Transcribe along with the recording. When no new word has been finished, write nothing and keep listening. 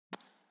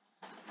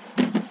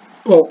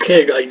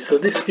Okay guys, so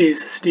this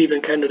is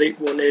Stephen Kennedy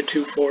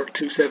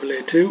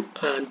 18242782,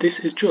 and this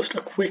is just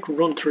a quick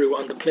run through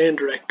on the plane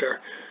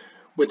director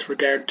with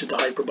regard to the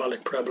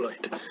hyperbolic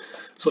paraboloid.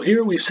 So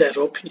here we've set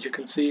up, you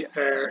can see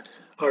our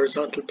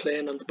horizontal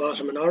plane on the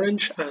bottom in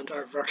orange and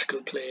our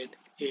vertical plane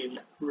in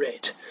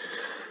red.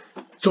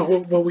 So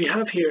what we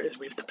have here is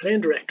we have the plane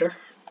director,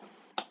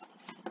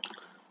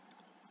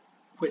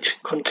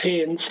 which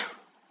contains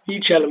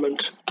each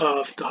element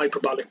of the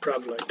hyperbolic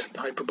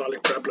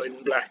paraboloid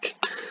in black.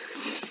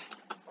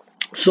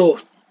 So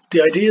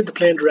the idea of the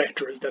plane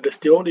director is that it's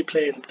the only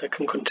plane that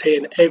can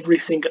contain every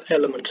single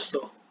element.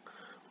 So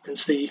you can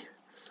see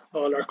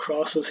all our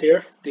crosses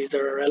here, these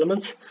are our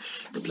elements.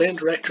 The plane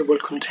director will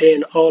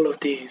contain all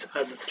of these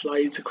as it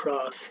slides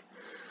across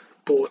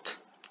both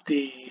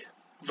the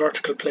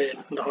vertical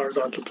plane and the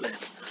horizontal plane.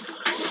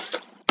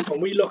 When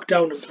we look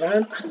down in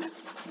plan,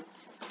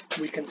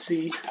 we can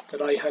see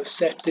that I have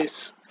set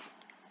this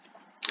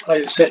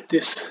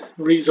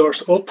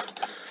resource up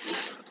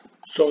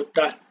so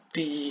that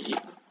the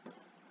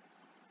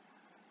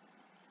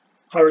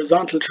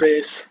horizontal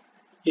trace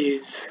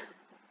is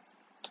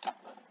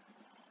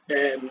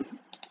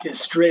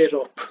straight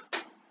up,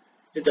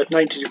 is at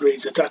 90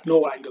 degrees, it's at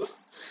no angle.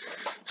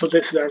 So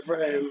this is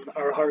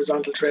our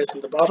horizontal trace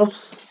in the bottom,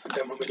 and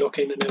then when we look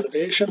in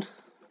elevation,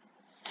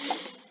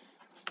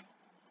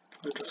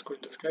 I'm just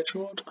going to sketch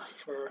mode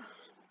for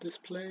this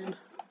plane.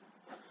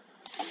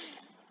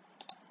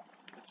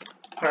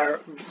 Our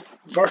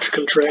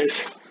vertical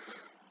trace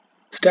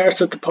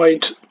starts at the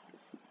point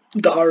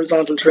the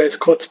horizontal trace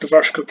cuts the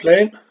vertical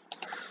plane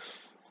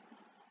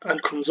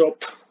and comes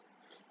up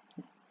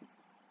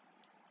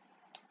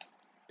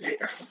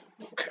here.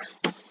 Okay.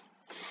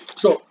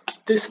 So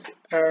this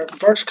our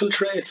vertical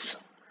trace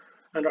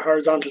and our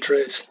horizontal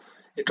trace,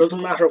 it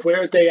doesn't matter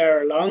where they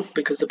are along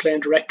because the plane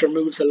director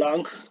moves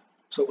along.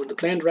 So when the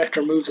plane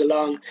director moves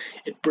along,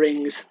 it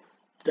brings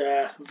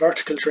the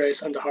vertical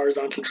trace and the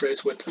horizontal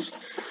trace with it.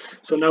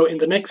 So now in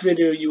the next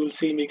video you will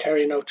see me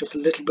carrying out just a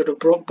little bit of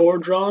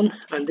board drawing,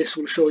 and this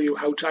will show you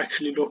how to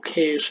actually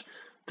locate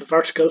the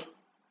vertical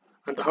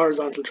and the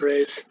horizontal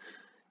trace,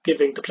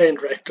 giving the plane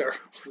director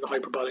for the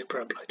hyperbolic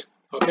paraboloid.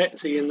 Okay,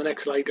 see you in the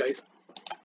next slide guys.